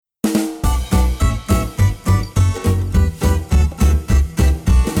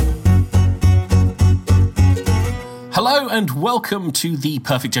Hello and welcome to the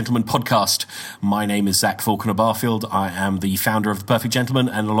Perfect Gentleman podcast. My name is Zach Falconer-Barfield. I am the founder of The Perfect Gentleman,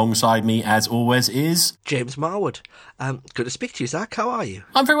 and alongside me, as always, is... James Marwood. Good to speak to you, Zach. How are you?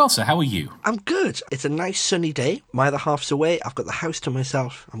 I'm very well, sir. How are you? I'm good. It's a nice sunny day. My other half's away. I've got the house to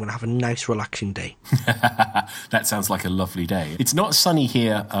myself. I'm going to have a nice, relaxing day. That sounds like a lovely day. It's not sunny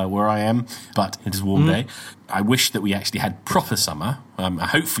here where I am, but it is a warm day. I wish that we actually had proper summer.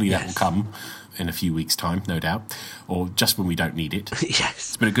 Hopefully that will come in a few weeks' time, no doubt, or just when we don't need it. Yes.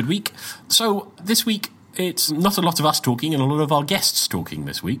 It's been a good week. So this week, it's not a lot of us talking and a lot of our guests talking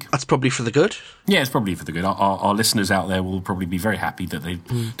this week. That's probably for the good. Yeah, it's probably for the good. Our listeners out there will probably be very happy that they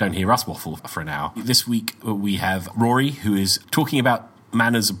don't hear us waffle for an hour. This week, we have Rory, who is talking about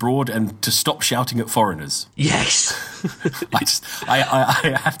manners abroad and to stop shouting at foreigners. Yes.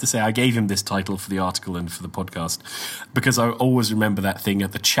 I have to say, I gave him this title for the article and for the podcast because I always remember that thing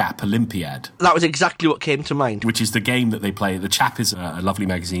at the Chap Olympiad. That was exactly what came to mind. Which is the game that they play. The Chap is a lovely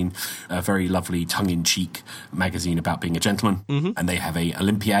magazine, a very lovely tongue-in-cheek magazine about being a gentleman. Mm-hmm. And they have a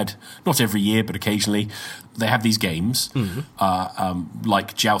Olympiad, not every year, but occasionally. They have these games,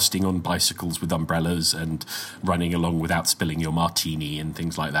 like jousting on bicycles with umbrellas and running along without spilling your martini and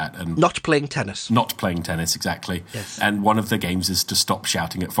things like that. And not playing tennis. Not playing tennis, exactly. Yes. And one of the games is to stop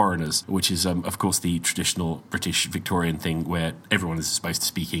shouting at foreigners, which is, of course, the traditional British Victorian thing where everyone is supposed to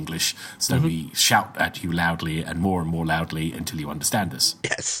speak English. So we shout at you loudly and more loudly until you understand us.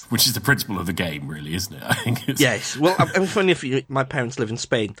 Yes. Which is the principle of the game, really, isn't it? I think it's... Yes. Well, I'm funny if my parents live in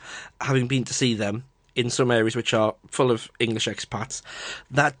Spain. Having been to see them in some areas which are full of English expats,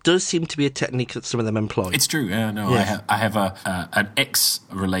 that does seem to be a technique that some of them employ. It's true, yeah, no, yes. I have an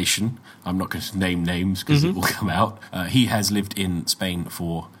ex-relation, I'm not going to name names because it will come out, he has lived in Spain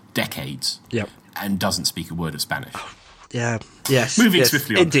for decades and doesn't speak a word of Spanish. Yeah, yes. Moving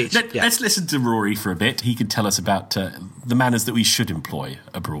swiftly on. Indeed. Let's listen to Rory for a bit. He can tell us about the manners that we should employ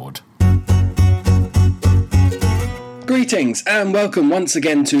abroad. Greetings and welcome once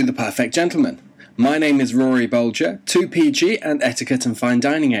again to The Perfect Gentleman. My name is Ruairidh Bulger, 2PG and etiquette and fine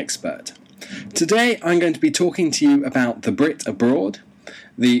dining expert. Today I'm going to be talking to you about the Brit abroad,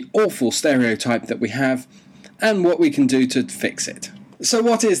 the awful stereotype that we have, and what we can do to fix it. So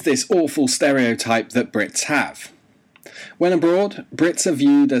what is this awful stereotype that Brits have? When abroad, Brits are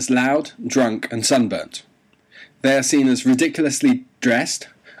viewed as loud, drunk and sunburnt. They are seen as ridiculously dressed,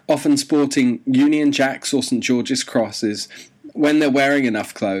 often sporting Union Jacks or St George's crosses when they're wearing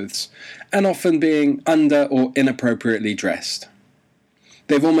enough clothes, and often being under or inappropriately dressed.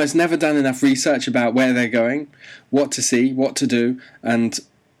 They've almost never done enough research about where they're going, what to see, what to do, and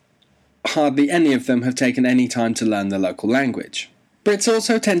hardly any of them have taken any time to learn the local language. Brits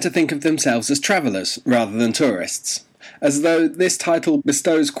also tend to think of themselves as travellers rather than tourists, as though this title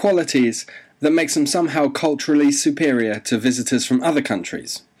bestows qualities that makes them somehow culturally superior to visitors from other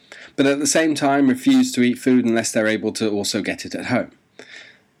countries, but at the same time refuse to eat food unless they're able to also get it at home.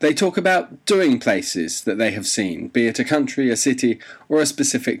 They talk about doing places that they have seen, be it a country, a city, or a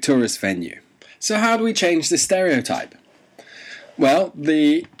specific tourist venue. So how do we change this stereotype? Well,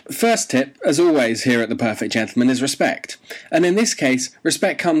 the first tip, as always here at The Perfect Gentleman, is respect. And in this case,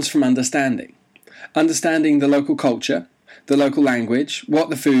 respect comes from understanding. Understanding the local culture, the local language, what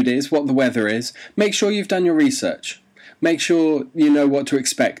the food is, what the weather is. Make sure you've done your research. Make sure you know what to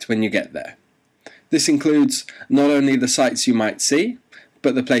expect when you get there. This includes not only the sights you might see,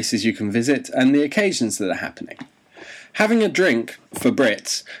 but the places you can visit and the occasions that are happening. Having a drink, for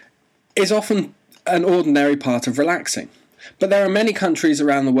Brits, is often an ordinary part of relaxing. But there are many countries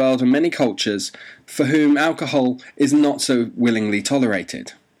around the world and many cultures for whom alcohol is not so willingly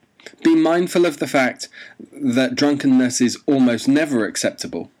tolerated. Be mindful of the fact that drunkenness is almost never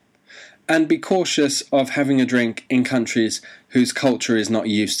acceptable, and be cautious of having a drink in countries whose culture is not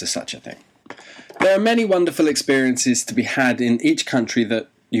used to such a thing. There are many wonderful experiences to be had in each country that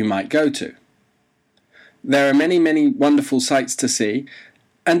you might go to. There are many, many wonderful sights to see,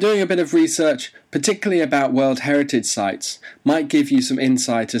 and doing a bit of research, particularly about World Heritage sites, might give you some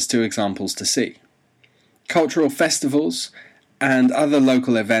insight as to examples to see. Cultural festivals and other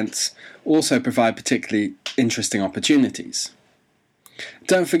local events also provide particularly interesting opportunities.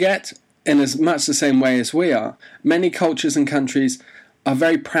 Don't forget, in as much the same way as we are, many cultures and countries are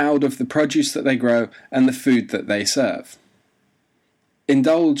very proud of the produce that they grow and the food that they serve.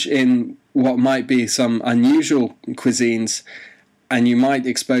 Indulge in what might be some unusual cuisines, and you might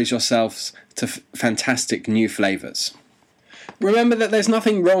expose yourselves to fantastic new flavours. Remember that there's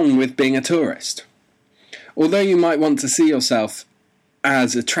nothing wrong with being a tourist. Although you might want to see yourself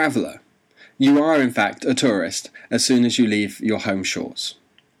as a traveller, you are in fact a tourist as soon as you leave your home shores.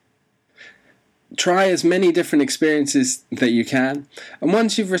 Try as many different experiences that you can, and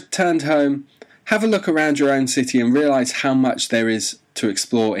once you've returned home, have a look around your own city and realise how much there is to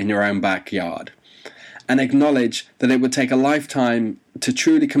explore in your own backyard. And acknowledge that it would take a lifetime to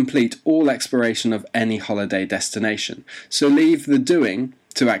truly complete all exploration of any holiday destination. So leave the doing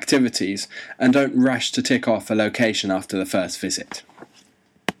to activities and don't rush to tick off a location after the first visit.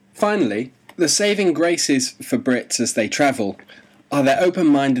 Finally, the saving graces for Brits as they travel are their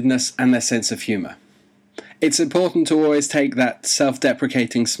open-mindedness and their sense of humour. It's important to always take that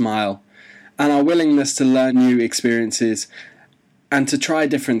self-deprecating smile and our willingness to learn new experiences and to try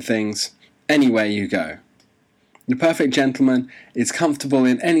different things anywhere you go. The perfect gentleman is comfortable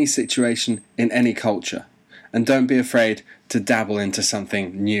in any situation, in any culture, and don't be afraid to dabble into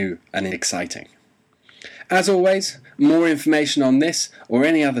something new and exciting. As always, more information on this or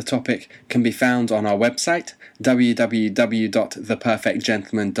any other topic can be found on our website,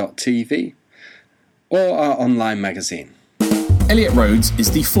 www.theperfectgentleman.tv, or our online magazine. Elliott Rhodes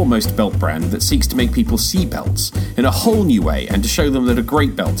is the foremost belt brand that seeks to make people see belts in a whole new way and to show them that a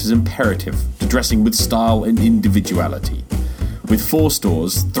great belt is imperative to dressing with style and individuality. With 4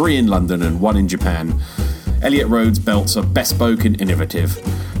 stores, 3 in London and 1 in Japan, Elliott Rhodes belts are bespoke and innovative.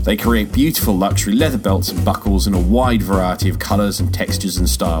 They create beautiful luxury leather belts and buckles in a wide variety of colours and textures and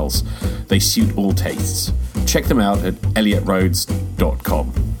styles. They suit all tastes. Check them out at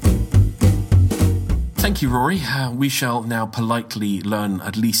elliotroads.com. Thank you, Rory. We shall now politely learn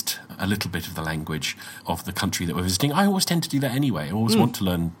at least a little bit of the language of the country that we're visiting. I always tend to do that anyway. I always want to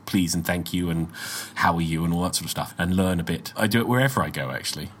learn please and thank you and how are you and all that sort of stuff and learn a bit. I do it wherever I go,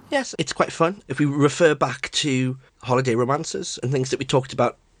 actually. Yes, it's quite fun. If we refer back to holiday romances and things that we talked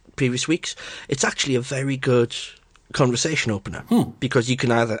about previous weeks, it's actually a very good conversation opener because you can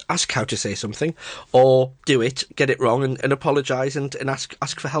either ask how to say something or do it, get it wrong and apologise and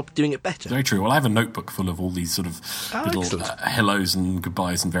ask for help doing it better. Very true. Well, I have a notebook full of all these sort of little hellos and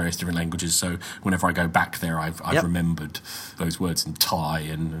goodbyes in various different languages, so whenever I go back there I've remembered those words in Thai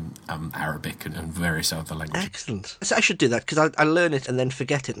and Arabic and various other languages. Excellent. So I should do that because I learn it and then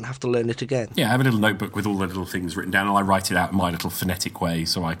forget it and have to learn it again. Yeah, I have a little notebook with all the little things written down and I write it out in my little phonetic way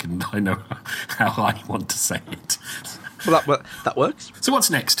so I know how I want to say it. Well, that works. So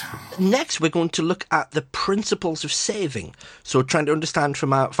what's next? Next, we're going to look at the principles of saving. So trying to understand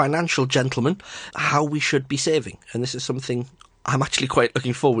from our financial gentleman how we should be saving. And this is something I'm actually quite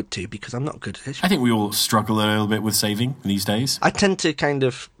looking forward to because I'm not good at it. I think we all struggle a little bit with saving these days. I tend to kind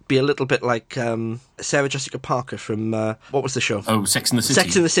of be a little bit like Sarah Jessica Parker from, what was the show? Oh, Sex and the City.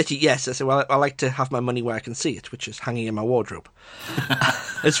 Sex and the City, yes. I said, well, I like to have my money where I can see it, which is hanging in my wardrobe.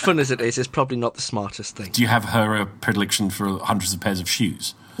 As fun as it is, it's probably not the smartest thing. Do you have her predilection for hundreds of pairs of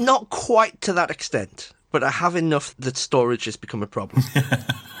shoes? Not quite to that extent, but I have enough that storage has become a problem.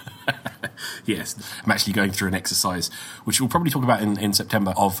 Yes, I'm actually going through an exercise, which we'll probably talk about in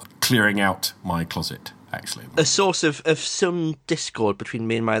September, of clearing out my closet, actually. A source of some discord between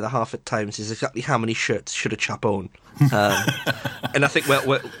me and my other half at times is exactly how many shirts should a chap own. And I think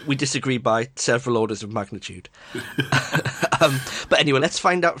we disagree by several orders of magnitude. But anyway, let's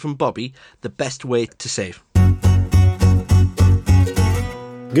find out from Bobby the best way to save.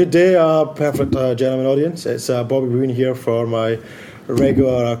 Good day, perfect gentleman audience. It's Bobby Bhuyian here for my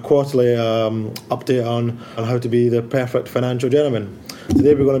regular quarterly update on how to be the perfect financial gentleman.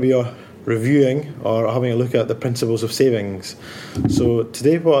 Today we're going to be reviewing or having a look at the principles of savings. So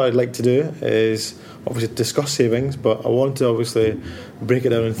today what I'd like to do is obviously discuss savings, but I want to obviously break it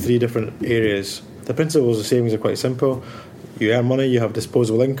down in 3 different areas. The principles of savings are quite simple. You earn money, you have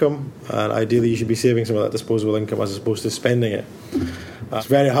disposable income, and ideally you should be saving some of that disposable income as opposed to spending it. It's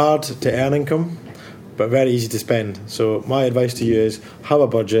very hard to earn income, but very easy to spend. So my advice to you is have a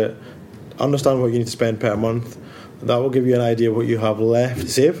budget, understand what you need to spend per month. That will give you an idea of what you have left to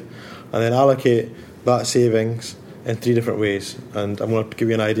save, and then allocate that savings in 3 different ways. And I'm going to give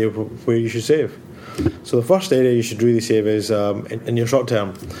you an idea of where you should save. So the first area you should really save is in your short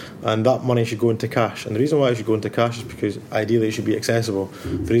term, and that money should go into cash. And the reason why it should go into cash is because ideally it should be accessible.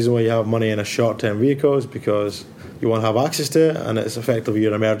 The reason why you have money in a short term vehicle is because you want to have access to it, and it's effectively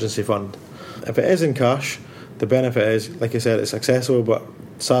your emergency fund. If it is in cash, the benefit is, like I said, it's accessible, but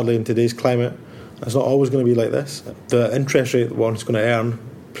sadly in today's climate it's not always going to be like this. The interest rate that one's going to earn,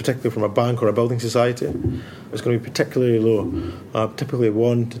 particularly from a bank or a building society, is going to be particularly low, typically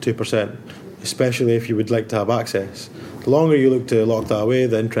 1 to 2%, especially if you would like to have access. The longer you look to lock that away,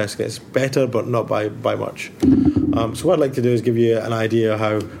 the interest gets better, but not by much. So what I'd like to do is give you an idea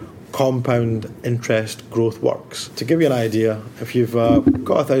how compound interest growth works. To give you an idea, if you've got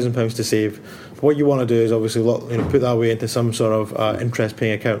 £1,000 to save, what you want to do is obviously put that away into some sort of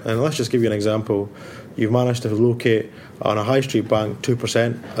interest-paying account. And let's just give you an example. You've managed to locate on a high street bank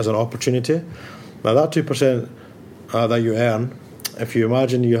 2% as an opportunity. Now that 2% that you earn, if you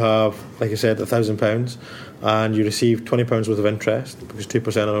imagine you have, like I said, £1,000 and you receive £20 worth of interest, because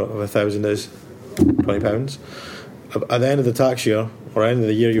 2% of 1,000 is £20. At the end of the tax year, or end of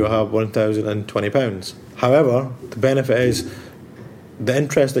the year, you have £1,020. However, the benefit is the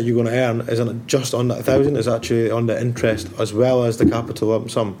interest that you're going to earn isn't just on that 1,000, it's actually on the interest as well as the capital lump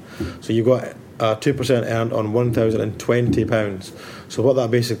sum. So you've got 2% earned on £1,020. So what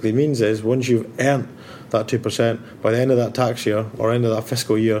that basically means is once you've earned that 2%, by the end of that tax year or end of that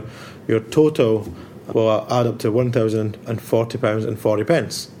fiscal year, your total will add up to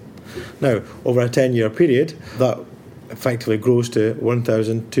 £1,040.40. Now, over a 10-year period, that effectively grows to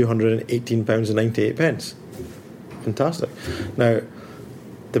 £1,218.98. Fantastic. Now,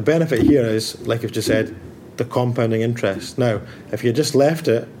 the benefit here is, like I've just said, the compounding interest. Now, if you just left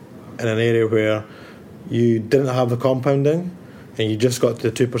it in an area where you didn't have the compounding and you just got to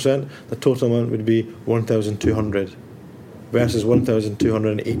the 2%, the total amount would be £1,200 versus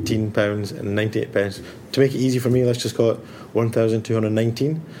 £1,218.98. To make it easy for me, let's just call it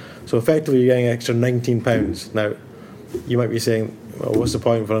 £1,219. So effectively you're getting an extra £19. Now, you might be saying, well, what's the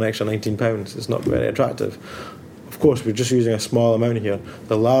point for an extra £19? It's not very attractive. Of course, we're just using a small amount here.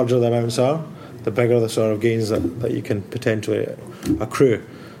 The larger the amounts are, the bigger the sort of gains that you can potentially accrue.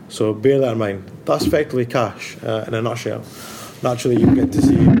 So bear that in mind. That's effectively cash in a nutshell. Naturally, you get to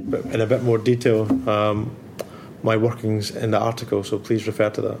see in a bit more detail my workings in the article, so please refer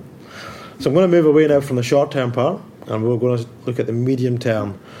to that. So I'm going to move away now from the short-term part, and we're going to look at the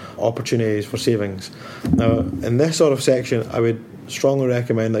medium-term opportunities for savings. Now, in this sort of section, I would strongly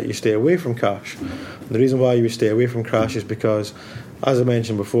recommend that you stay away from cash. And the reason why you would stay away from cash is because, as I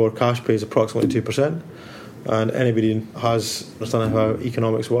mentioned before, cash pays approximately 2%, and anybody who has understanding how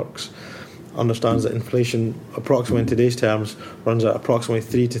economics works understands that inflation, approximately in today's terms, runs at approximately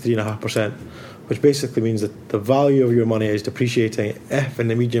 3 to 3.5%, which basically means that the value of your money is depreciating if in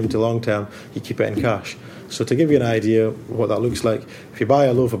the medium to long term you keep it in cash. So to give you an idea of what that looks like, if you buy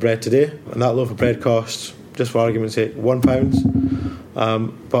a loaf of bread today, and that loaf of bread costs, just for argument's sake,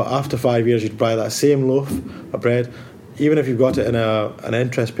 £1, but after 5 years you'd buy that same loaf of bread, even if you've got it in an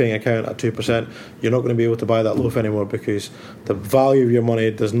interest-paying account at 2%, you're not going to be able to buy that loaf anymore because the value of your money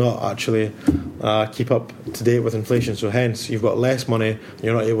does not actually keep up to date with inflation. So hence, you've got less money and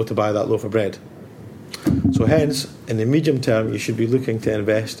you're not able to buy that loaf of bread. So hence, in the medium term, you should be looking to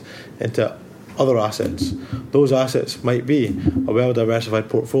invest into other assets. Those assets might be a well-diversified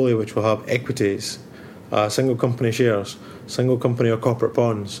portfolio which will have equities, single company shares, single company or corporate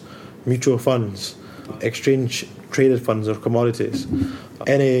bonds, mutual funds, exchange traded funds or commodities.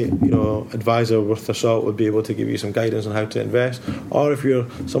 Any advisor worth their salt would be able to give you some guidance on how to invest. Or if you're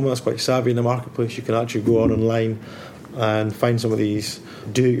someone that's quite savvy in the marketplace, you can actually go online and find some of these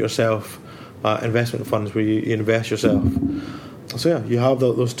do-it-yourself investment funds where you invest yourself. So yeah, you have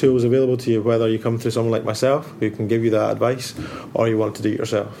those tools available to you, whether you come through someone like myself who can give you that advice or you want to do it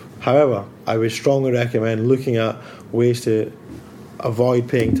yourself. However, I would strongly recommend looking at ways to avoid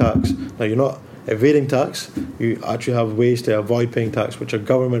paying tax. Now, you're not evading tax, you actually have ways to avoid paying tax, which are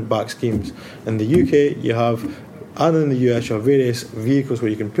government-backed schemes. In the UK, you have, and in the US, you have various vehicles where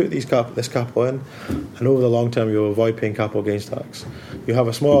you can put this capital in, and over the long term, you'll avoid paying capital gains tax. You have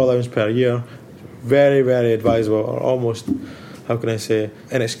a small allowance per year, very, very advisable, or almost, how can I say,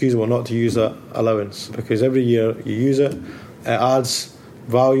 inexcusable not to use that allowance, because every year you use it, it adds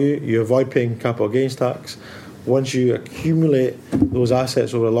value, you avoid paying capital gains tax. Once you accumulate those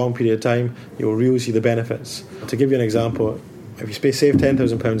assets over a long period of time, you will really see the benefits. To give you an example, if you save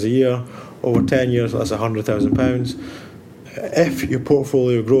 £10,000 a year, over 10 years, that's £100,000. If your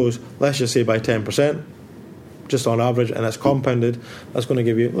portfolio grows, let's just say by 10%, just on average, and it's compounded, that's going to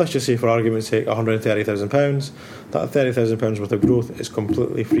give you, let's just say for argument's sake, £130,000. That £30,000 worth of growth is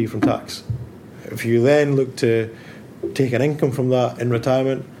completely free from tax. If you then look to take an income from that in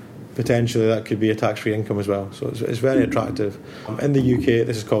retirement, potentially that could be a tax-free income as well. So it's very attractive. In the UK,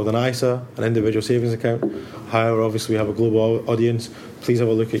 this is called an ISA, an individual savings account. However, obviously we have a global audience. Please have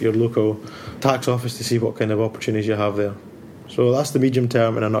a look at your local tax office to see what kind of opportunities you have there. So that's the medium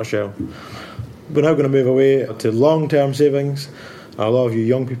term in a nutshell. We're now going to move away to long-term savings. A lot of you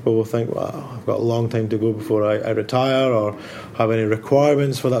young people will think, well, I've got a long time to go before I retire or have any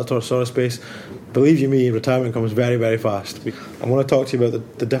requirements for that sort of space. Believe you me, retirement comes very, very fast. I want to talk to you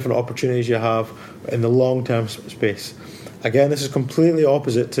about the different opportunities you have in the long-term space. Again, this is completely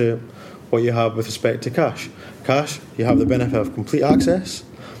opposite to what you have with respect to cash. Cash, you have the benefit of complete access,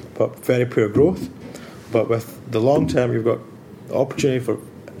 but very poor growth. But with the long term, you've got the opportunity for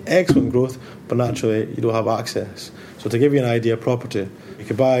excellent growth, but naturally you don't have access. So to give you an idea of property, you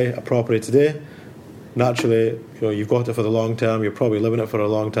could buy a property today. Naturally, you've got it for the long term. You're probably living it for a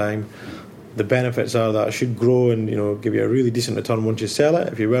long time. The benefits are that it should grow and give you a really decent return once you sell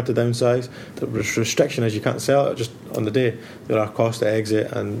it. If you were to downsize, the restriction is you can't sell it just on the day. There are costs to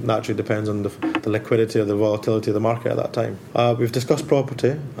exit, and naturally depends on the liquidity or the volatility of the market at that time. We've discussed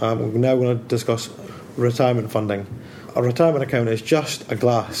property. We're now going to discuss retirement funding. A retirement account is just a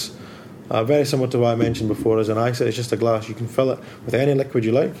glass. Very similar to what I mentioned before as an ISA. It's just a glass. You can fill it with any liquid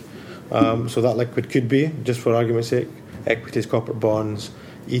you like. So that liquid could be, just for argument's sake, equities, corporate bonds,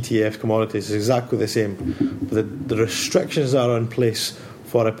 ETFs, commodities. Is exactly the same. But the restrictions that are in place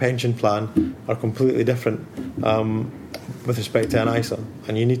for a pension plan are completely different with respect to an ISA,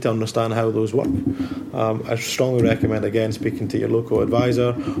 and you need to understand how those work. I strongly recommend, again, speaking to your local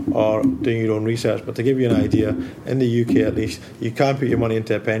advisor or doing your own research. But to give you an idea, in the UK at least, you can put your money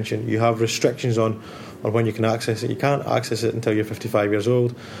into a pension. You have restrictions on when you can access it. You can't access it until you're 55 years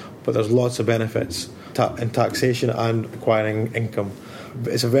old, but there's lots of benefits in taxation and acquiring income.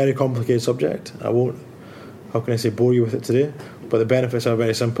 It's a very complicated subject. I won't, bore you with it today, but the benefits are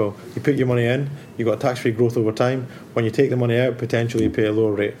very simple. You put your money in, you've got tax-free growth over time. When you take the money out, potentially you pay a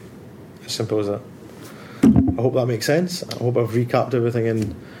lower rate. As simple as that. I hope that makes sense. I hope I've recapped everything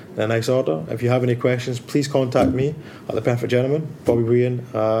in a nice order. If you have any questions, please contact me at The Perfect Gentleman, Bobby Bhuyian,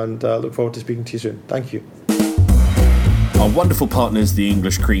 and look forward to speaking to you soon. Thank you. Our wonderful partners, the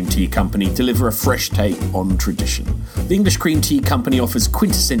English Cream Tea Company, deliver a fresh take on tradition. The English Cream Tea Company offers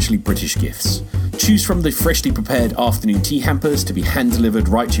quintessentially British gifts. Choose from the freshly prepared afternoon tea hampers to be hand-delivered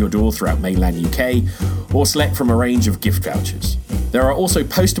right to your door throughout mainland UK, or select from a range of gift vouchers. There are also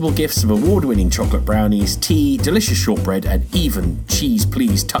postable gifts of award-winning chocolate brownies, tea, delicious shortbread, and even cheese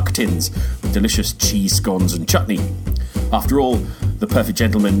please tuck tins with delicious cheese scones and chutney. After all, the perfect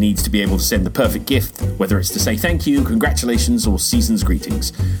gentleman needs to be able to send the perfect gift, whether it's to say thank you, congratulations, or season's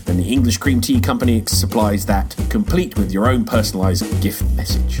greetings. And the English Cream Tea Company supplies that, complete with your own personalised gift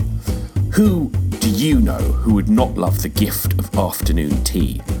message. Who do you know who would not love the gift of afternoon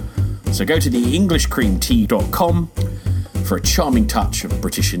tea? So go to theenglishcreamtea.com for a charming touch of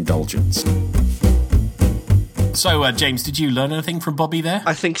British indulgence. So, James, did you learn anything from Bobby there?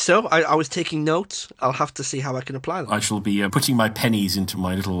 I think so. I was taking notes. I'll have to see how I can apply them. I shall be putting my pennies into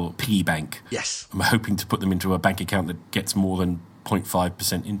my little piggy bank. Yes. I'm hoping to put them into a bank account that gets more than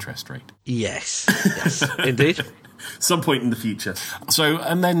 0.5% interest rate. Yes, indeed. Some point in the future. So,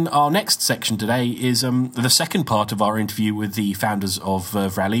 and then our next section today is the second part of our interview with the founders of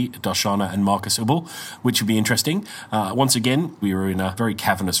Rally, Darshana and Marcus Ubl, which will be interesting. Once again, we were in a very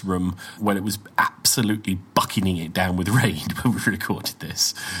cavernous room when it was absolutely bucketing it down with rain when we recorded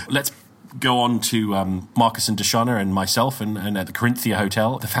this. Let's go on to Marcus and Darshana and myself and at the Corinthia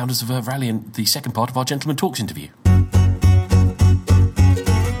Hotel, the founders of Rally, and the second part of our Gentleman Talks interview.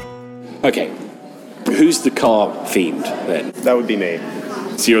 Okay. Who's the car fiend then? That would be me.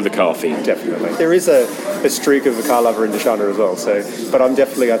 So you're the car fiend? Definitely. There is a streak of a car lover in Darshana as well, but I'm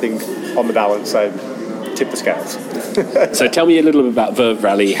definitely, I think, on the balance, I tip the scales. So tell me a little bit about Verve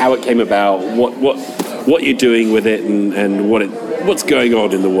Rally, how it came about, what you're doing with it, and what's going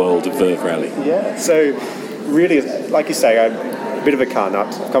on in the world of Verve Rally. Yeah, so really, like you say, I'm a bit of a car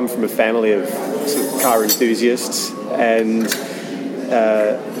nut. I've come from a family of sort of car enthusiasts and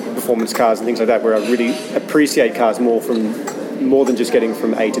performance cars and things like that, where I really appreciate cars more than just getting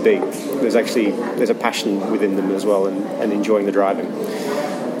from A to B. There's a passion within them as well, and enjoying the driving.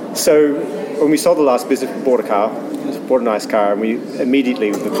 So when we sold the last business, we bought a nice car, and we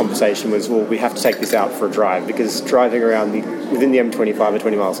immediately, the conversation was, well, we have to take this out for a drive, because driving around within the M25 at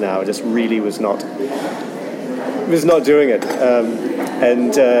 20 miles an hour just really was not doing it.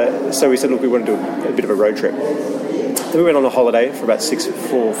 So we said, look, we want to do a bit of a road trip. Then we went on a holiday for about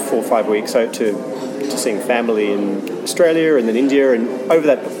 4 or 5 weeks out to seeing family in Australia and then India, and over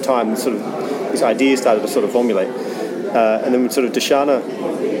that time sort of these ideas started to sort of formulate. And then sort of Darshana,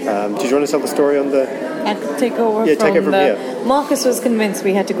 did you want to tell the story on the... I could take over from here. Marcus was convinced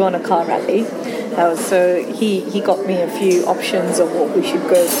we had to go on a car rally. So he got me a few options of what we should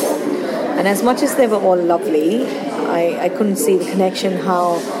go for. And as much as they were all lovely, I couldn't see the connection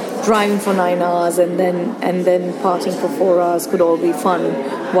how driving for 9 hours and then partying for 4 hours could all be fun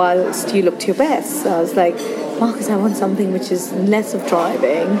whilst you looked your best. So I was like, Marcus, I want something which is less of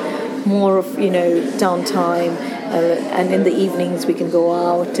driving, more of, downtime, and in the evenings we can go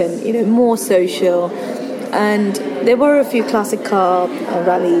out and, more social. And there were a few classic car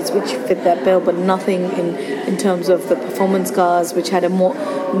rallies which fit that bill, but nothing in terms of the performance cars which had a more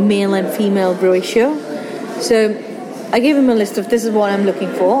male and female ratio. So I gave him a list of this is what I'm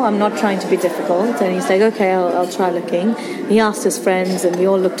looking for. I'm not trying to be difficult. And he's like, okay, I'll try looking. He asked his friends and we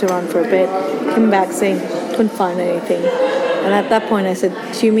all looked around for a bit, came back saying, couldn't find anything. And at that point I said,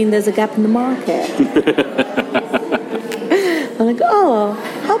 do you mean there's a gap in the market? I'm like, oh,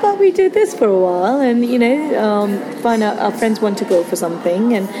 how about we do this for a while and, find out our friends want to go for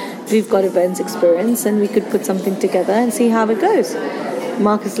something and we've got events experience and we could put something together and see how it goes.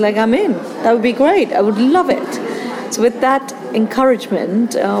 Marcus is like, I'm in. That would be great. I would love it. So with that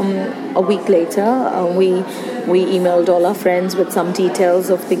encouragement, a week later, we emailed all our friends with some details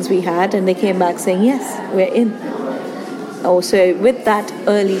of things we had and they came back saying, yes, we're in. Also, with that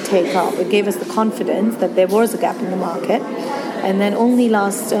early take-up, it gave us the confidence that there was a gap in the market. And then only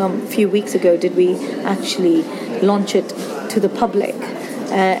last few weeks ago did we actually launch it to the public.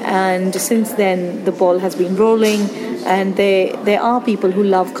 And since then, the ball has been rolling. And there are people who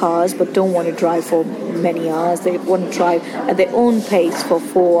love cars but don't want to drive for many hours. They want to drive at their own pace for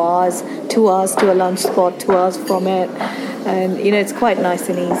 4 hours, 2 hours to a lunch spot, 2 hours from it. And, it's quite nice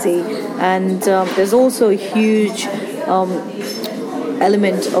and easy. And there's also a huge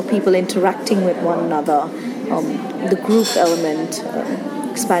element of people interacting with one another. The group element,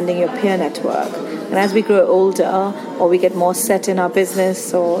 expanding your peer network. And as we grow older or we get more set in our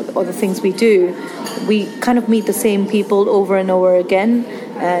business or the things we do, we kind of meet the same people over and over again.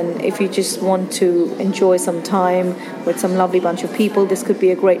 And if you just want to enjoy some time with some lovely bunch of people, this could be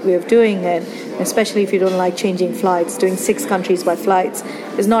a great way of doing it. Especially if you don't like changing flights, doing 6 countries by flights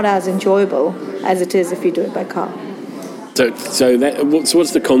is not as enjoyable as it is if you do it by car. So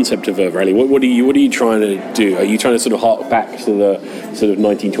what's the concept of a rally? What are you trying to do? Are you trying to sort of hark back to the sort of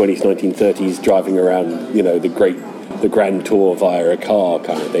 1920s, 1930s driving around, the grand tour via a car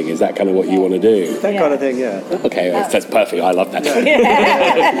kind of thing? Is that kind of what you want to do? That kind of thing, yeah. Okay, that's perfect. I love that.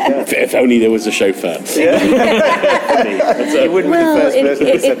 If only there was a chauffeur. You wouldn't be the first person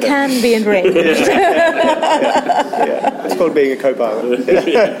who said it can be arranged. It's called being a co-pilot.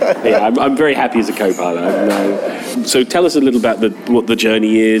 I'm very happy as a co-pilot. So tell us a little about what the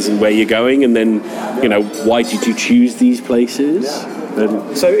journey is and where you're going, and then why did you choose these places?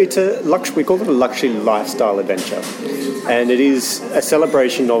 So it's we call it a luxury lifestyle adventure, and it is a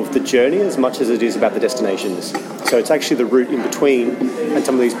celebration of the journey as much as it is about the destinations. So it's actually the route in between and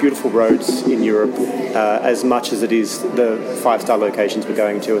some of these beautiful roads in Europe, as much as it is the 5-star locations we're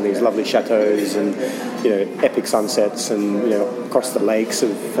going to and these lovely chateaus and epic sunsets and across the lakes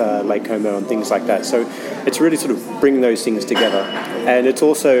of Lake Como and things like that. So it's really sort of bringing those things together, and it's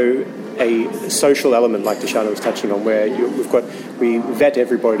also a social element like Darshana was touching on, where we vet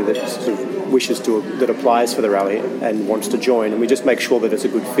everybody that sort of that applies for the rally and wants to join, and we just make sure that it's a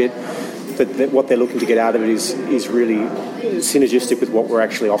good fit, that what they're looking to get out of it is really synergistic with what we're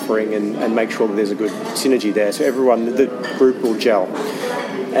actually offering, and make sure that there's a good synergy there. So the group will gel,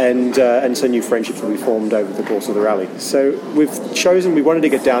 and so new friendships will be formed over the course of the rally. So we wanted to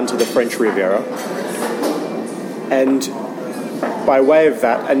get down to the French Riviera, and by way of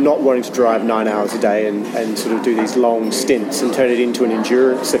that, and not wanting to drive 9 hours a day and sort of do these long stints and turn it into an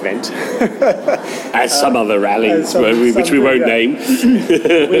endurance event. As some other rallies, which we won't name.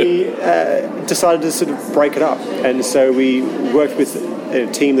 We decided to sort of break it up. And so we worked with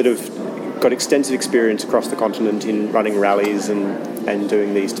a team that have got extensive experience across the continent in running rallies and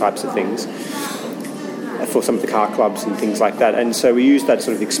doing these types of things for some of the car clubs and things like that. And so we used that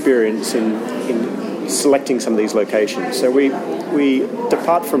sort of experience in selecting some of these locations. So we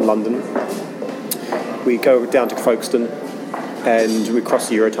depart from London, we go down to Folkestone, and we cross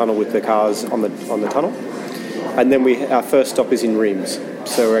the Eurotunnel with the cars on the tunnel, and then our first stop is in Reims.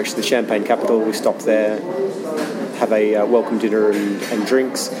 So we're actually the Champagne capital. We stop there, have a welcome dinner and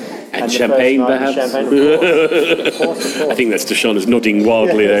drinks. And champagne, perhaps? Champagne, of course. I think that's Darshana's nodding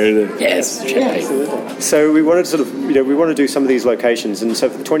wildly there. Yes, champagne. Absolutely. So we wanted to we want to do some of these locations, and so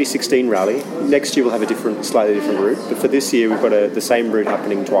for the 2016 rally, next year we'll have a slightly different route. But for this year, we've got the same route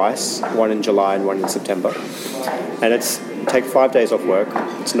happening twice, one in July and one in September. And take 5 days off work.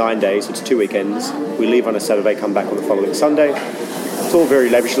 It's 9 days. It's 2 weekends. We leave on a Saturday, come back on the following Sunday. It's all very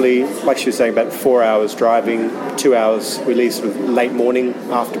leisurely, like she was saying, about 4 hours driving, 2 hours. We leave sort of late morning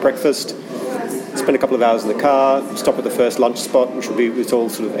after breakfast, spend a couple of hours in the car, stop at the first lunch spot, which will be, it's all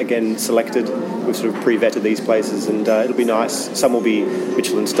sort of, again, selected. We've sort of pre-vetted these places, and it'll be nice. Some will be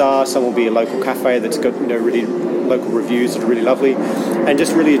Michelin star, some will be a local cafe that's got, really local reviews that are really lovely, and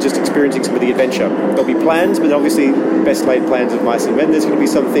just experiencing some of the adventure. There'll be plans, but obviously best laid plans of mice and men. There's going to be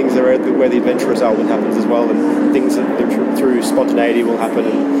some things that are where the adventurous element happens as well, and things that through spontaneity will happen,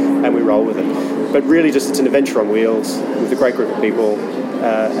 and we roll with it. But really just it's an adventure on wheels with a great group of people,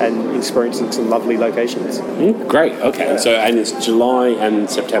 and experiencing some lovely locations. Great, okay. So, and it's July and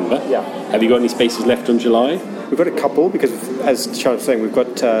September. Yeah. Have you got any spaces left on July? We've got a couple because, as Sean was saying, we've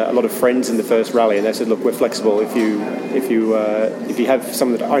got a lot of friends in the first rally, and they said, "Look, we're flexible. If you have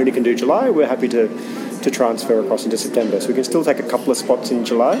someone that only can do July, we're happy to transfer across into September. So we can still take a couple of spots in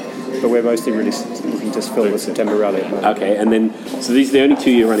July, but we're mostly really looking to fill the September rally. Okay, and then so these are the only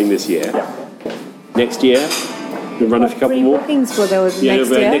 2 you're running this year. Yeah. Next year, you'll run a couple more. Bookings for those Yeah, next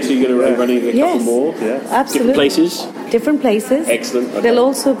year. next year you're going to be running a couple more. Yeah. Absolutely. Different places. Excellent. Okay. There'll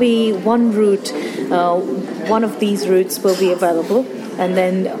also be one route. One of these routes will be available, and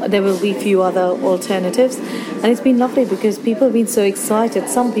then there will be a few other alternatives. And it's been lovely because people have been so excited.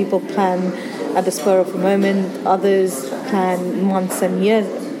 Some people plan at the spur of a moment. Others plan months and years,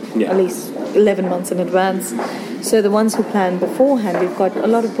 at least 11 months in advance. So the ones who plan beforehand, we've got a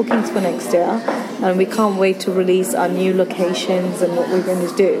lot of bookings for next year, and we can't wait to release our new locations and what we're going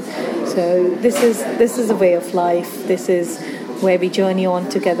to do. So this is a way of life. This is where we journey on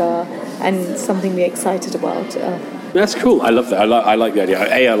together, and something we're excited about. That's cool. I love that. I like the idea.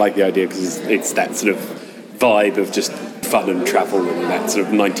 I like the idea because it's that sort of vibe of just fun and travel and that sort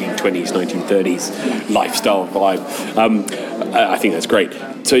of 1920s, 1930s lifestyle vibe. I think that's great.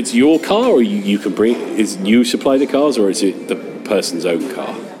 So it's your car, or you can bring? Is you supply the cars, or is it the person's own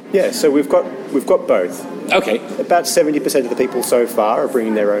car? Yeah, so we've got both. Okay. About 70% of the people so far are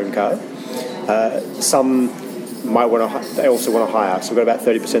bringing their own car. Some might they also want to hire. So we've got about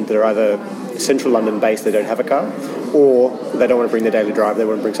 30% that are either central London based, they don't have a car, or they don't want to bring their daily driver, they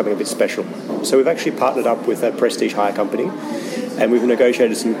want to bring something a bit special. So we've actually partnered up with a prestige hire company, and we've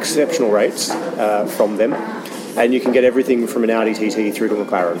negotiated some exceptional rates from them. And you can get everything from an Audi TT through to a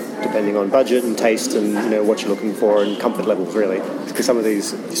McLaren, depending on budget and taste and what you're looking for and comfort levels, really. Because some of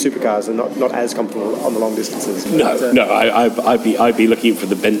these supercars are not as comfortable on the long distances. I'd be looking for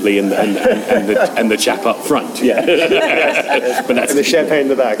the Bentley and the chap up front. Yeah, but that's and the champagne in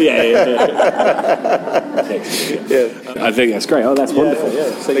the back. Yeah. I think that's great. Oh, that's wonderful.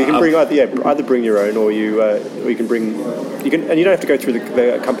 Yeah. So you can bring either bring your own, or you can bring and you don't have to go through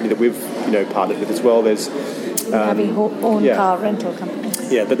the company that we've partnered with as well. There's having own car rental companies.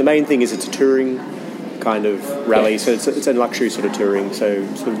 Yeah, but the main thing is it's a touring kind of rally, so it's a luxury sort of touring, so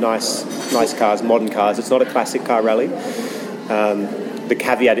sort of nice cars, modern cars. It's not a classic car rally. The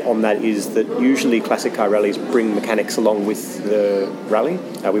caveat on that is that usually classic car rallies bring mechanics along with the rally.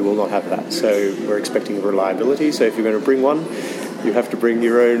 We will not have that, so we're expecting reliability. So if you're going to bring one, you have to bring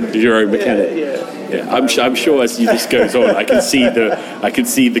your own mechanic. Yeah. I'm sure as this goes on, I can see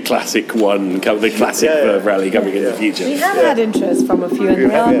the classic one, the classic rally coming in the future. We have had interest from a few, and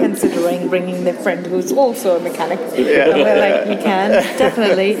we are considering bringing their friend who's also a mechanic. And we're like, we can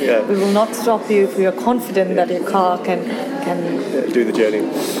definitely. We will not stop you if we are confident that your car can do the journey.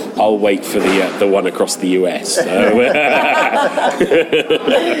 I'll wait for the one across the US. The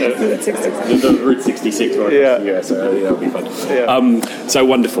Route 66 one across the US. That'll be fun. So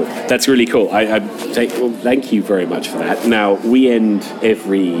wonderful. That's really cool. Thank you very much for that. Now, we end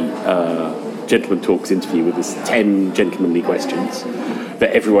every Gentleman Talks interview with this 10 gentlemanly questions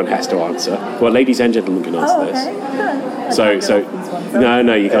that everyone has to answer. Well, ladies and gentlemen can answer this.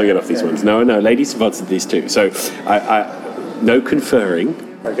 No, you can't get off these ones. No, ladies have answered these too. So, no conferring.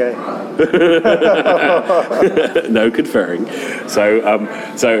 Okay. No conferring. So,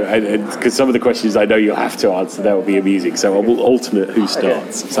 because some of the questions I know you'll have to answer, that will be amusing. So I will alternate who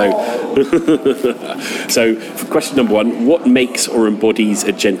starts. Okay. So for question number 1, what makes or embodies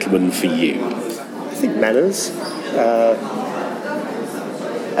a gentleman for you? I think manners,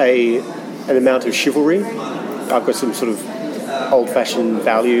 an amount of chivalry. I've got some sort of old-fashioned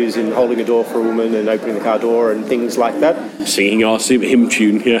values in holding a door for a woman and opening the car door and things like that. Singing our hymn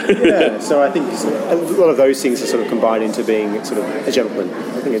tune, yeah. So I think a lot of those things are sort of combined into being sort of a gentleman.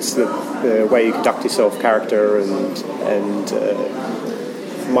 I think it's the way you conduct yourself, character, and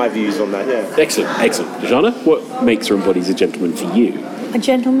my views on that. Yeah. Excellent. Darshana, what makes or embodies a gentleman for you? A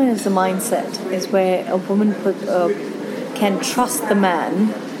gentleman is a mindset, is where a woman can trust the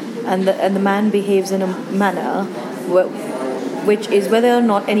man, and the man behaves in a manner which is whether or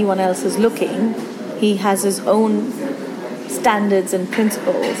not anyone else is looking, he has his own standards and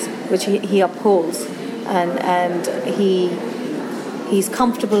principles which he upholds, and he's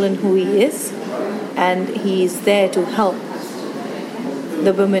comfortable in who he is, and he's there to help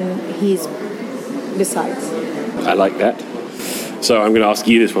the women he's besides. I like that. So I'm going to ask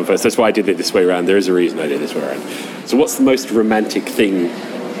you this one first. That's why I did it this way around. There is a reason I did it this way around. So what's the most romantic thing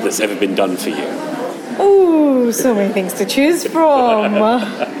that's ever been done for you? Oh, so many things to choose from.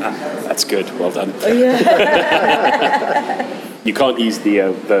 That's good. Well done. Yeah. You can't use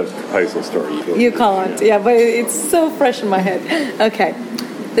the proposal story. You can't. Yeah, but it's so fresh in my head. Okay.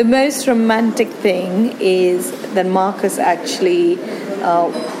 The most romantic thing is that Marcus actually,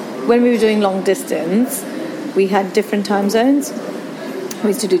 when we were doing long distance, we had different time zones. We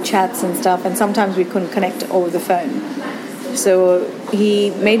used to do chats and stuff, and sometimes we couldn't connect over the phone. So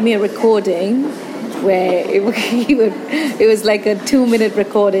he made me a recording where it was like a 2-minute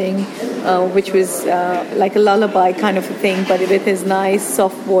recording, which was like a lullaby kind of a thing, but with his nice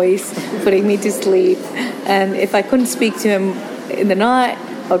soft voice putting me to sleep. And if I couldn't speak to him in the night,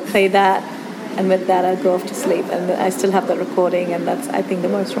 I would play that, and with that I'd go off to sleep. And I still have that recording, and that's, I think, the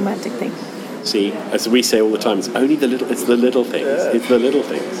most romantic thing. See, as we say all the time, it's the little things. Yeah. It's the little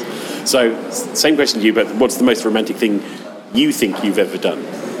things. So, same question to you, but what's the most romantic thing you think you've ever done?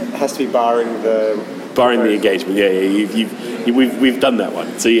 It has to be barring the engagement. Yeah. We've done that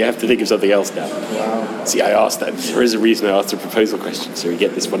one. So you have to think of something else now. Wow. See, I asked that. There is a reason I asked a proposal question, so we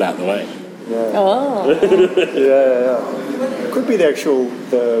get this one out of the way. Yeah. Oh. yeah. It could be the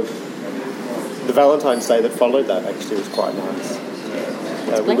Valentine's Day that followed that. Actually, was quite nice.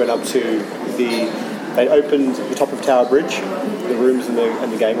 We went up to they opened the top of Tower Bridge, the rooms and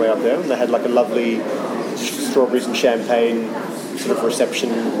the gateway up there, and they had like a lovely strawberries and champagne sort of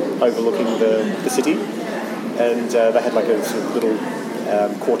reception overlooking the city, and they had like a sort of little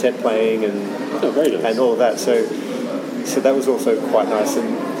quartet playing and very nice. And all of that. So that was also quite nice.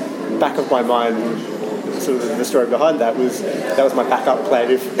 And back of my mind, sort of the story behind that was my backup plan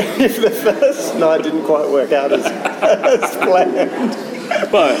if the first night didn't quite work out as planned.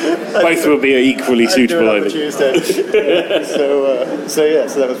 But both will be equally suitable. On Tuesday. So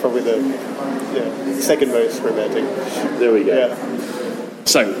that was probably the second most romantic. There we go. Yeah.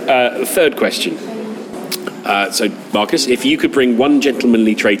 So, the third question. So, Marcus, if you could bring one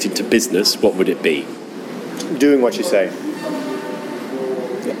gentlemanly trait into business, what would it be? Doing what you say.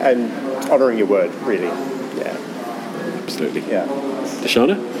 And honouring your word, really. Yeah. Absolutely. Yeah.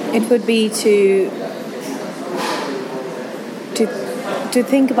 Darshana? It would be to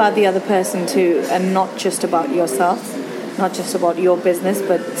think about the other person too, and not just about yourself, not just about your business,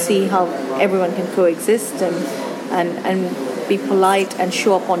 but see how everyone can coexist and be polite and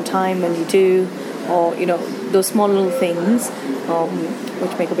show up on time when you do, or those small little things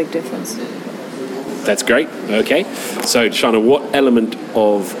which make a big difference. That's great. Okay. So, Darshana, what element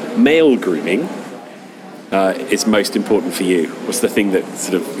of male grooming is most important for you? What's the thing that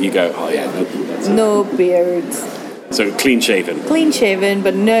sort of you go, oh yeah, that's no beards. So clean shaven,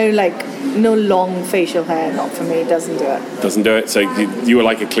 but no long facial hair. Not for me. Doesn't do it. Doesn't do it. So you were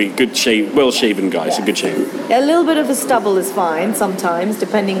like a clean, good shave, well-shaven guy. Yeah. So good shaven. A little bit of a stubble is fine sometimes,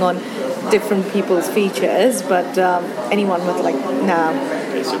 depending on different people's features. But anyone with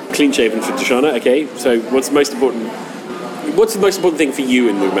Okay, so clean shaven for Darshana. Okay. So what's the most important thing for you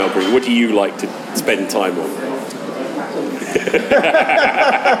in the male grooming? What do you like to spend time on?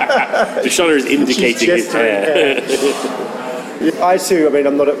 Darshana is indicating his hair. I too. I mean,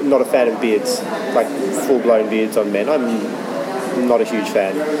 I'm not a fan of beards, like full-blown beards on men. I'm not a huge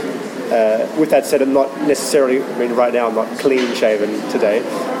fan. With that said, I'm not necessarily. I mean, right now I'm not clean-shaven today,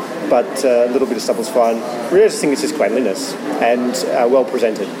 but a little bit of stubble's fine. Really, I just think it's just cleanliness and well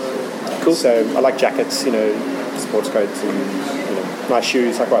presented. Cool. So I like jackets, sports coats, and nice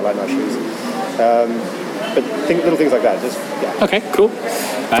shoes. I quite like nice shoes. But little things like that, just, yeah. Okay, cool.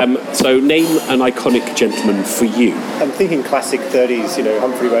 So name an iconic gentleman for you. I'm thinking classic 30s,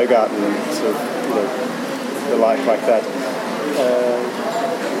 Humphrey Bogart and sort of, the like that.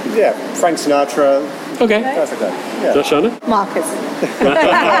 Frank Sinatra. Okay. Guys like that. Yeah. Darshana? Marcus.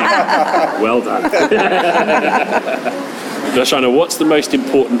 Well done. Darshana, what's the most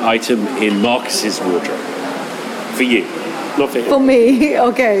important item in Marcus's wardrobe? For you. Not for him. For me,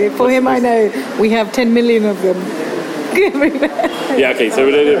 okay. For him, I know we have 10 million of them. Yeah, okay. So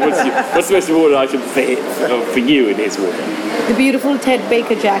what's the most important item for you in his wardrobe? The beautiful Ted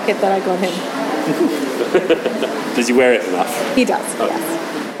Baker jacket that I got him. Does he wear it enough? He does, yes.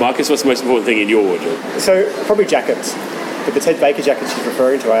 Marcus, what's the most important thing in your wardrobe? So, probably jackets. But the Ted Baker jacket she's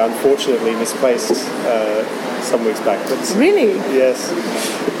referring to, I unfortunately misplaced some weeks back. But really? Yes.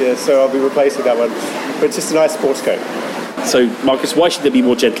 Yeah, so I'll be replacing that one. But it's just a nice sports coat. So, Marcus, why should there be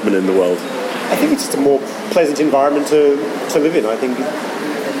more gentlemen in the world? I think it's just a more pleasant environment to live in. I think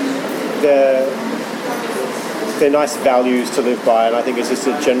they're nice values to live by, and I think it's just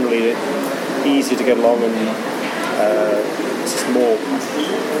generally easier to get along, and it's just more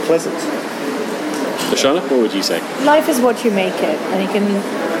pleasant. Darshana, what would you say? Life is what you make it, and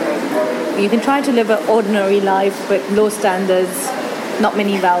you can try to live an ordinary life with low standards, not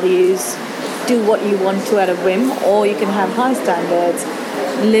many values, do what you want to at a whim, or you can have high standards,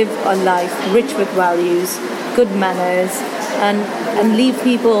 live a life rich with values, good manners, and leave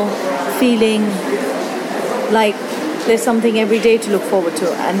people feeling like there's something every day to look forward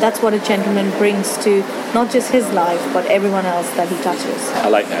to. And that's what a gentleman brings to not just his life, but everyone else that he touches. I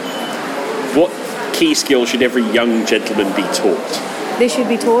like that. What key skill should every young gentleman be taught? They should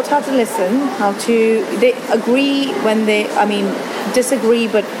be taught how to listen, they agree when disagree,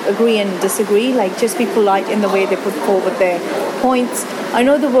 but agree and disagree, like just be polite in the way they put forward their points. I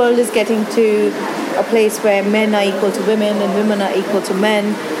know the world is getting to a place where men are equal to women and women are equal to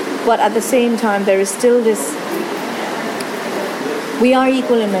men, but at the same time there is still this, we are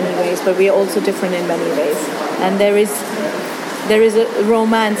equal in many ways, but we are also different in many ways. And there is a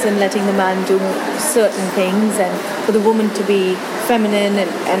romance in letting the man do certain things, and for the woman to be feminine,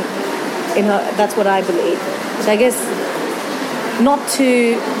 and in her, that's what I believe. But I guess not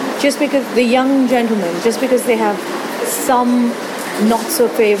to, just because the young gentlemen, just because they have some not so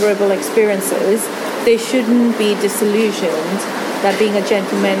favorable experiences, they shouldn't be disillusioned that being a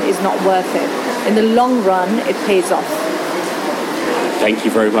gentleman is not worth it. In the long run, it pays off. Thank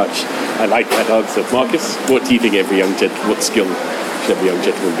you very much. I like that answer. Marcus, what do you think what skill should every young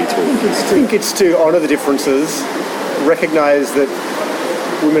gentleman be taught? I think it's to honour the differences, recognise that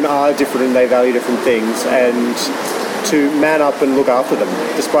women are different and they value different things, and to man up and look after them.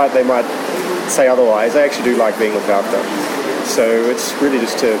 Despite they might say otherwise, they actually do like being looked after. So it's really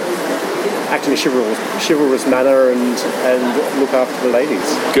just to act in a chivalrous manner and look after the ladies.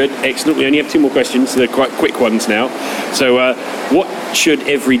 Good, excellent. We only have 2 more questions. They're quite quick ones now. So what should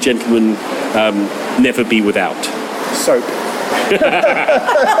every gentleman never be without? Soap.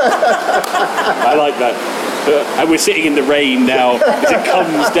 I like that. And we're sitting in the rain now as it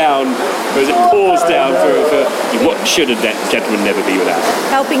comes down, as it pours down for what should a gentleman never be without?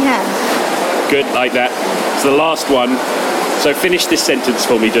 Helping hand. Good, like that. So the last one. So finish this sentence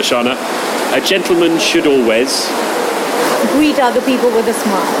for me, Darshana. A gentleman should always... greet other people with a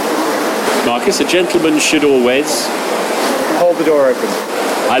smile. Marcus, a gentleman should always... hold the door open.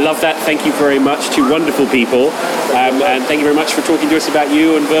 I love that. Thank you very much. 2 wonderful people. And thank you very much for talking to us about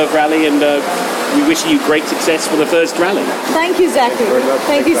you and Verve Rally, and we wish you great success for the first rally. Thank you, Zachary.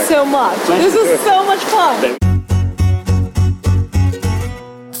 Thank you so much. This was so much fun.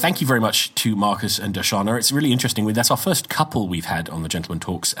 Thank you very much to Marcus and Darshana. It's really interesting. That's our first couple we've had on the Gentleman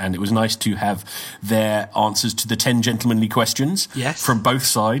Talks, and it was nice to have their answers to the 10 gentlemanly questions from both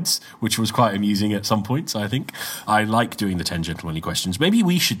sides, which was quite amusing at some points, I think. I like doing the 10 gentlemanly questions. Maybe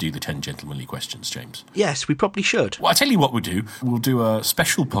we should do the 10 gentlemanly questions, James. Yes, we probably should. Well, I'll tell you what we'll do. We'll do a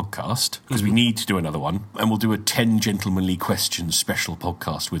special podcast, because we need to do another one, and we'll do a 10 gentlemanly questions special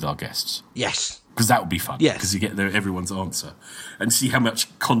podcast with our guests. Yes. Because that would be fun. Yes. Because you get everyone's answer and see how much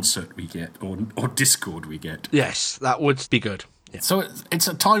concert we get or discord we get. Yes, that would be good. Yeah. So it's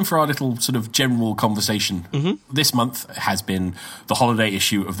a time for our little sort of general conversation. Mm-hmm. This month has been the holiday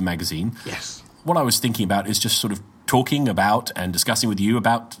issue of the magazine. Yes. What I was thinking about is just sort of talking about and discussing with you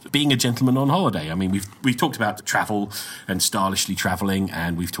about being a gentleman on holiday. I mean, we've talked about travel and stylishly travelling,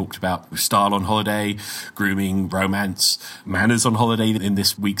 and we've talked about style on holiday, grooming, romance, manners on holiday in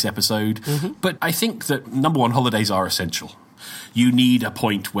this week's episode. Mm-hmm. But I think that, number one, holidays are essential. You need a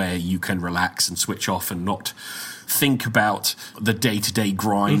point where you can relax and switch off and not think about the day-to-day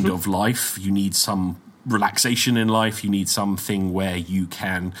grind of life. You need some relaxation in life. You need something where you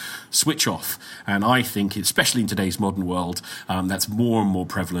can switch off, and I think, especially in today's modern world, that's more and more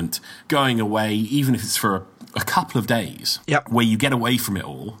prevalent. Going away, even if it's for a couple of days, where you get away from it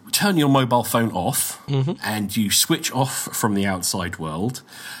all, turn your mobile phone off, and you switch off from the outside world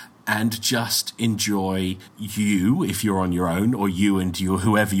and just enjoy you if you're on your own, or you and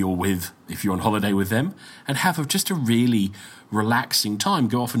whoever you're with if you're on holiday with them, and have just a really relaxing time.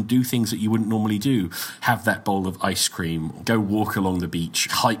 Go off and do things that you wouldn't normally do. Have that bowl of ice cream, go walk along the beach,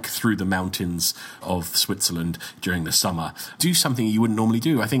 hike through the mountains of Switzerland during the summer. Do something you wouldn't normally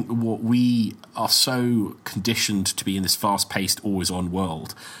do. I think what we are so conditioned to be in this fast-paced, always-on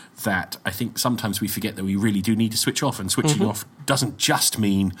world that I think sometimes we forget that we really do need to switch off, and switching off doesn't just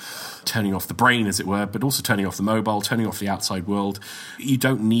mean turning off the brain, as it were, but also turning off the mobile, turning off the outside world. You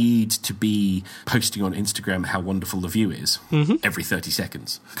don't need to be posting on Instagram how wonderful the view is every 30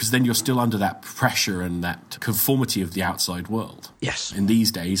 seconds, because then you're still under that pressure and that conformity of the outside world. Yes. In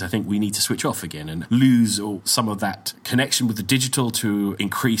these days, I think we need to switch off again and lose some of that connection with the digital to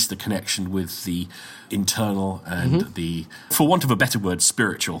increase the connection with the internal and the, for want of a better word,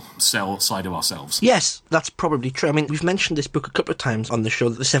 spiritual side of ourselves. Yes, that's probably true. I mean, we've mentioned this book a couple of times on the show,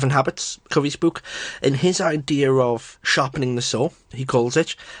 the 7 Habits, Covey's book, and his idea of sharpening the saw, he calls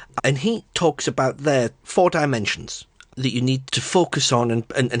it, and he talks about there 4 dimensions that you need to focus on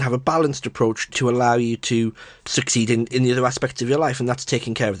and have a balanced approach to allow you to succeed in the other aspects of your life, and that's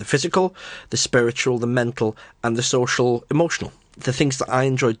taking care of the physical, the spiritual, the mental, and the social, emotional. The things that I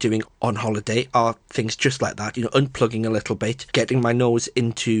enjoy doing on holiday are things just like that, unplugging a little bit, getting my nose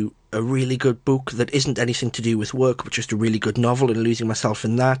into a really good book that isn't anything to do with work, but just a really good novel and losing myself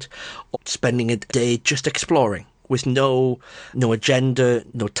in that, or spending a day just exploring with no agenda,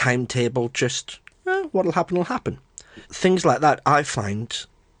 no timetable, just what'll happen will happen. Things like that I find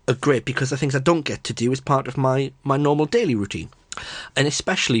are great because the things I don't get to do is part of my normal daily routine. And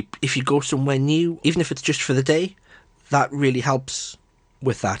especially if you go somewhere new, even if it's just for the day, that really helps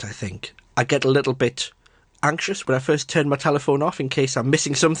with that, I think. I get a little bit anxious when I first turn my telephone off in case I'm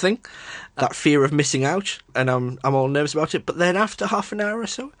missing something, that fear of missing out, and I'm all nervous about it. But then after half an hour or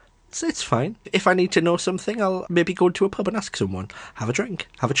so, it's fine. If I need to know something, I'll maybe go to a pub and ask someone, have a drink,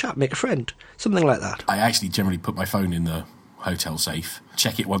 have a chat, make a friend, something like that. I actually generally put my phone in the hotel safe,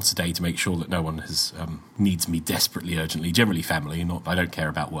 check it once a day to make sure that no one has needs me desperately, urgently, generally family, I don't care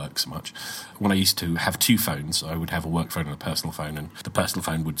about work so much. When I used to have 2 phones, I would have a work phone and a personal phone, and the personal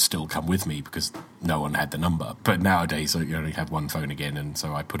phone would still come with me because no one had the number. But nowadays, I only have 1 phone again, and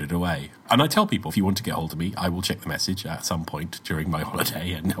so I put it away. And I tell people, if you want to get hold of me, I will check the message at some point during my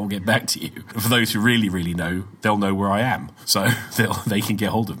holiday, and I'll get back to you. For those who really, really know, they'll know where I am, so they can get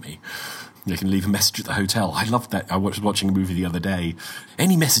hold of me. They can leave a message at the hotel. I love that. I was watching a movie the other day.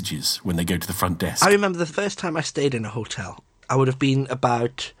 Any messages when they go to the front desk? I remember the first time I stayed in a hotel. I would have been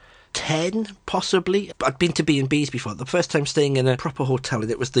about 10, possibly. I'd been to B&Bs before. The first time staying in a proper hotel,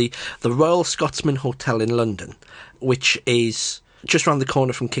 it was the Royal Scotsman Hotel in London, which is just around the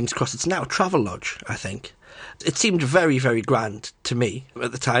corner from King's Cross. It's now a Travelodge, I think. It seemed very, very grand to me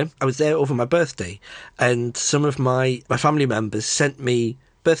at the time. I was there over my birthday, and some of my family members sent me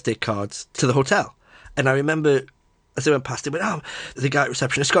birthday cards to the hotel. And I remember as I went past it, the guy at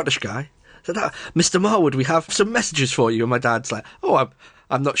reception, a Scottish guy, said, Mr. Marwood, we have some messages for you. And my dad's like,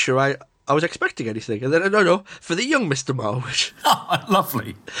 I'm not sure I was expecting anything. And then, no, for the young Mr. Marwood. Oh,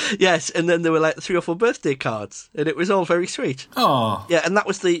 lovely. Yes, and then there were like 3 or 4 birthday cards, and it was all very sweet. Oh. Yeah, and that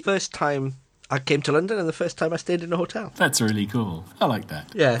was the first time I came to London and the first time I stayed in a hotel. That's really cool. I like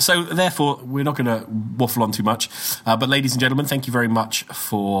that. Yeah. So, therefore, we're not going to waffle on too much. But, ladies and gentlemen, thank you very much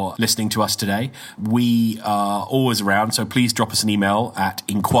for listening to us today. We are always around, so please drop us an email at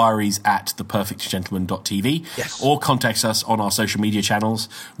inquiries@theperfectgentleman.tv. Yes. Or contact us on our social media channels,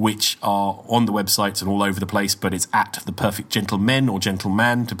 which are on the websites and all over the place, but it's at The Perfect Gentleman or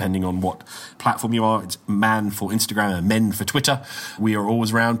Gentleman, depending on what platform you are. It's man for Instagram and men for Twitter. We are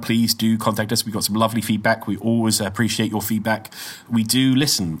always around. Please do contact us. We've got some lovely feedback. We always appreciate your feedback. We do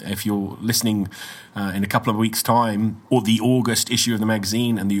listen. If you're listening in a couple of weeks' time, or the August issue of the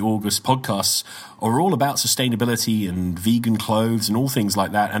magazine and the August podcasts are all about sustainability and vegan clothes and all things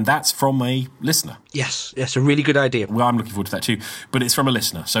like that, and that's from a listener. Yes, a really good idea. Well, I'm looking forward to that too, but it's from a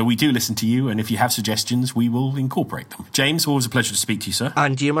listener. So we do listen to you, and if you have suggestions, we will incorporate them. James, always a pleasure to speak to you, sir.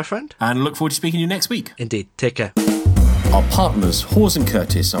 And you, my friend. And look forward to speaking to you next week. Indeed. Take care. Our partners, Hawes &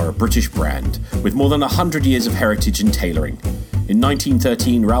 Curtis, are a British brand with more than 100 years of heritage in tailoring. In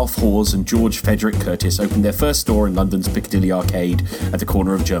 1913, Ralph Hawes and George Frederick Curtis opened their first store in London's Piccadilly Arcade at the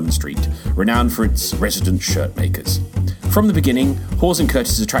corner of Jermyn Street, renowned for its resident shirt makers. From the beginning, Hawes &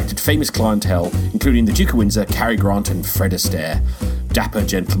 Curtis attracted famous clientele, including the Duke of Windsor, Cary Grant and Fred Astaire. Dapper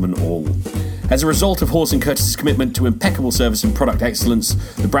gentlemen all. As a result of Hawes & Curtis's commitment to impeccable service and product excellence,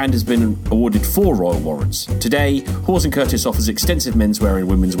 the brand has been awarded 4 Royal Warrants. Today, Hawes & Curtis offers extensive menswear and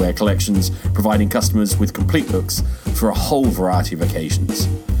women's wear collections, providing customers with complete looks for a whole variety of occasions.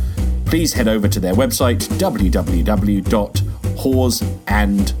 Please head over to their website,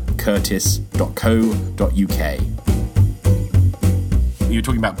 www.hawesandcurtis.co.uk. You were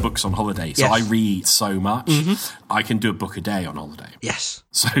talking about books on holiday. So Yes. I read so much. I can do a book a day on holiday. Yes.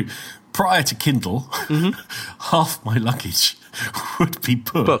 So prior to Kindle, half my luggage would be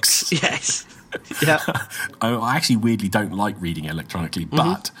books. Yes. Yeah. I actually weirdly don't like reading electronically,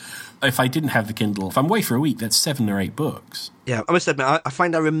 but if I didn't have the Kindle, if I'm away for a week, that's 7 or 8 books. Yeah, I must admit, I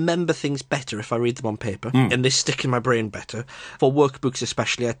find I remember things better if I read them on paper, and they stick in my brain better. For workbooks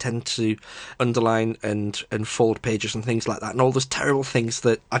especially, I tend to underline and fold pages and things like that, and all those terrible things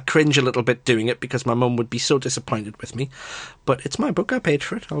that I cringe a little bit doing it because my mum would be so disappointed with me. But it's my book, I paid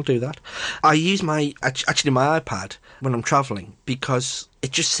for it, I'll do that. I use my iPad when I'm travelling because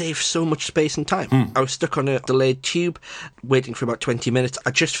it just saves so much space and time. I was stuck on a delayed tube, waiting for about 20 minutes.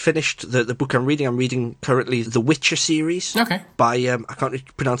 I just finished the book I'm reading. I'm reading currently The Witcher series. Okay. By, I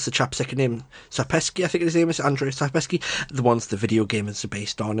can't pronounce the chap's second name, Sapesky, I think his name is, Andrei Sapesky. The ones the video games are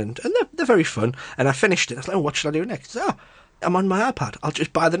based on, and they're very fun. And I finished it. I was like, what should I do next? I'm on my iPad. I'll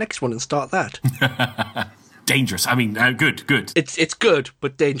just buy the next one and start that. Dangerous. I mean, good. It's good,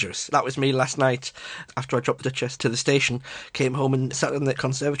 but dangerous. That was me last night after I dropped the Duchess to the station, came home and sat in the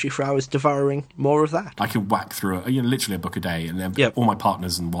conservatory for hours devouring more of that. I could whack through literally a book a day, and then all my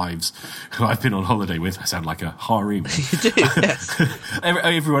partners and wives who I've been on holiday with, I sound like a harem. You do, yes.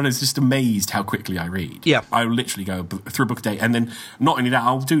 Everyone is just amazed how quickly I read. Yeah. I literally go through a book a day, and then not only that,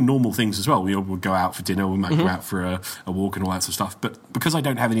 I'll do normal things as well. We'll go out for dinner, we might go out for a walk and all that sort of stuff, but because I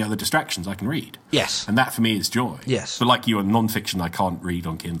don't have any other distractions, I can read. Yes. And that for me is joy. Yes. But like you, on non-fiction, I can't read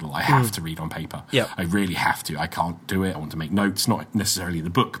on Kindle. I have to read on paper. Yeah. I really have to. I can't do it. I want to make notes, not necessarily the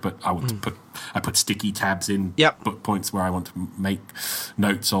book, but I want to put sticky tabs in book points where I want to make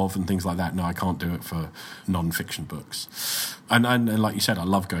notes of and things like that. No, I can't do it for non-fiction books. And like you said, I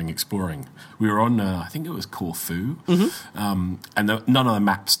love going exploring. We were on, I think it was Corfu, and none of the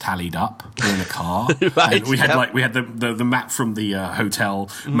maps tallied up. We were in a car. Right, and we had the map from the hotel,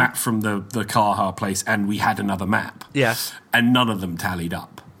 map from the car hire place, and we had another map. Yeah. And none of them tallied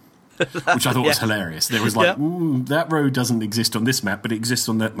up. Which I thought was hilarious. There was like, that road doesn't exist on this map, but it exists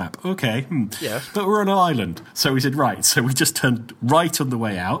on that map. Okay. Yeah. But we're on an island. So we said, right. So we just turned right on the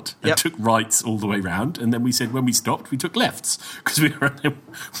way out and took rights all the way round. And then we said, when we stopped, we took lefts because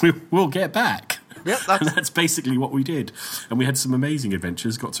we'll get back. Yep, and that's basically what we did. And we had some amazing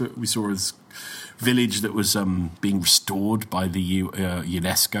adventures. We saw this village that was being restored by the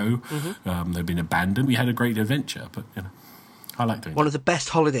UNESCO. They'd been abandoned. We had a great adventure, but I like doing One of the best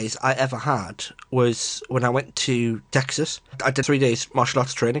holidays I ever had was when I went to Texas. I did 3 days martial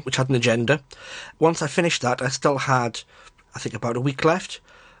arts training, which had an agenda. Once I finished that, I still had, I think, about a week left,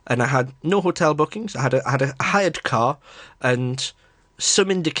 and I had no hotel bookings. I had a hired car and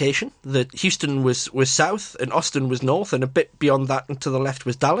some indication that Houston was south and Austin was north, and a bit beyond that and to the left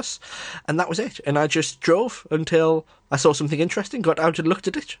was Dallas, and that was it. And I just drove until I saw something interesting, got out and looked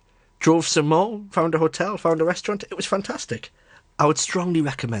at it, drove some more, found a hotel, found a restaurant. It was fantastic. I would strongly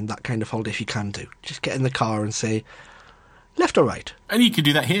recommend that kind of holiday if you can do. Just get in the car and say, left or right. And you can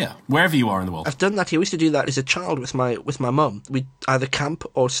do that here, wherever you are in the world. I've done that here. We used to do that as a child with my mum. We'd either camp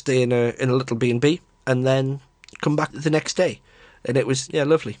or stay in a little B&B and then come back the next day. And it was,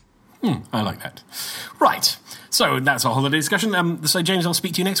 lovely. I like that. Right. So that's our holiday discussion. So, James, I'll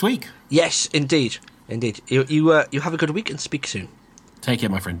speak to you next week. Yes, indeed. Indeed. You have a good week and speak soon. Take care,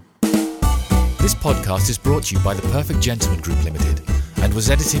 my friend. This podcast is brought to you by the Perfect Gentleman Group Limited and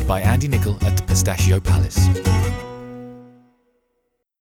was edited by Andy Nicol at the Pistachio Palace.